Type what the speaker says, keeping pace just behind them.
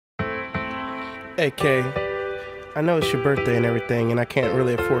Hey Kay, I know it's your birthday and everything, and I can't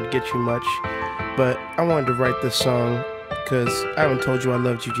really afford to get you much, but I wanted to write this song because I haven't told you I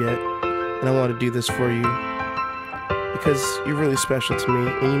loved you yet, and I want to do this for you because you're really special to me,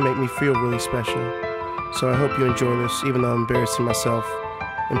 and you make me feel really special. So I hope you enjoy this, even though I'm embarrassing myself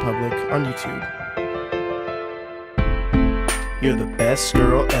in public on YouTube. You're the best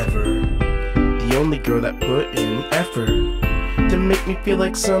girl ever, the only girl that put in effort to make me feel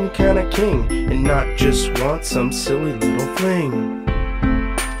like some kind of king, and not just want some silly little fling.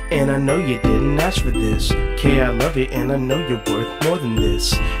 And I know you didn't ask for this, Kay, I love you and I know you're worth more than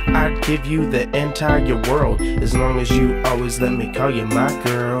this. I'd give you the entire world, as long as you always let me call you my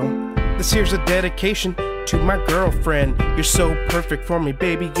girl. This here's a dedication to my girlfriend. You're so perfect for me,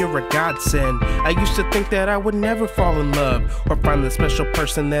 baby, you're a godsend. I used to think that I would never fall in love, or find the special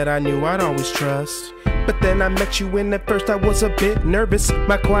person that I knew I'd always trust. But then I met you and at first I was a bit nervous,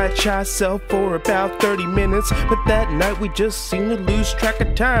 my quiet shy self for about 30 minutes. But that night we just seemed to lose track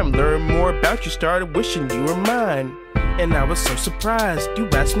of time, learned more about you, started wishing you were mine. And I was so surprised, you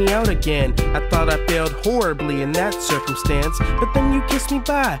asked me out again. I thought I failed horribly in that circumstance, but then you kissed me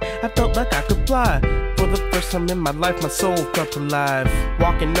bye, I felt like I could fly. For the first time in my life, my soul felt alive.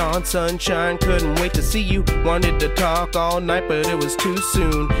 Walking on sunshine, couldn't wait to see you. Wanted to talk all night, but it was too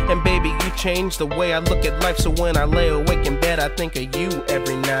soon. And baby, you changed the way I look at life, so when I lay awake in bed, I think of you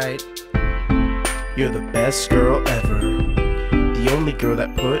every night. You're the best girl ever, the only girl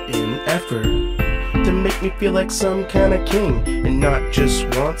that put in effort to make me feel like some kind of king, and not just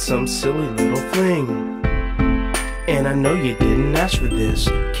want some silly little fling. And I know you didn't ask for this,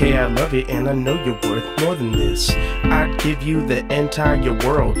 Kay, I love you and I know you're worth more than this. I'd give you the entire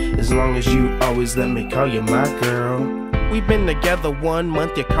world, as long as you always let me call you my girl. We've been together 1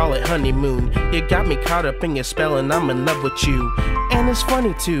 month, you call it honeymoon. You got me caught up in your spell and I'm in love with you. And it's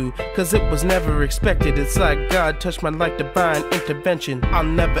funny too, cause it was never expected. It's like God touched my life, divine intervention. I'll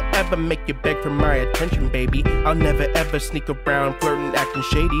never ever make you beg for my attention, baby. I'll never ever sneak around flirting, acting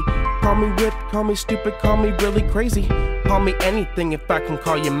shady. Call me whipped, call me stupid, call me really crazy. Call me anything if I can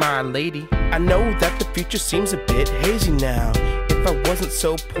call you my lady. I know that the future seems a bit hazy now. If I wasn't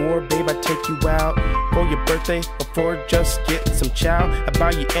so poor, babe, I'd take you out for your birthday or for just getting some chow. I'd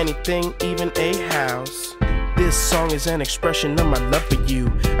buy you anything, even a house. This song is an expression of my love for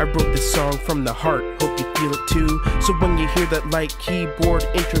you. I wrote this song from the heart, hope you feel it too. So when you hear that light keyboard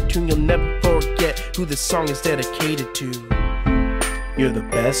intro tune, you'll never forget who this song is dedicated to. You're the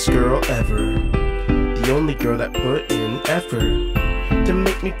best girl ever, the only girl that put in effort to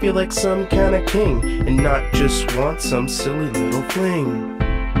make me feel like some kind of king, and not just want some silly little fling.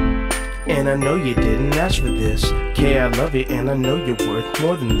 And I know you didn't ask for this, Kay, I love you and I know you're worth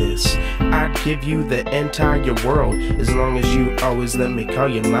more than this. I'd give you the entire world, as long as you always let me call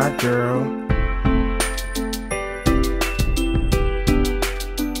you my girl.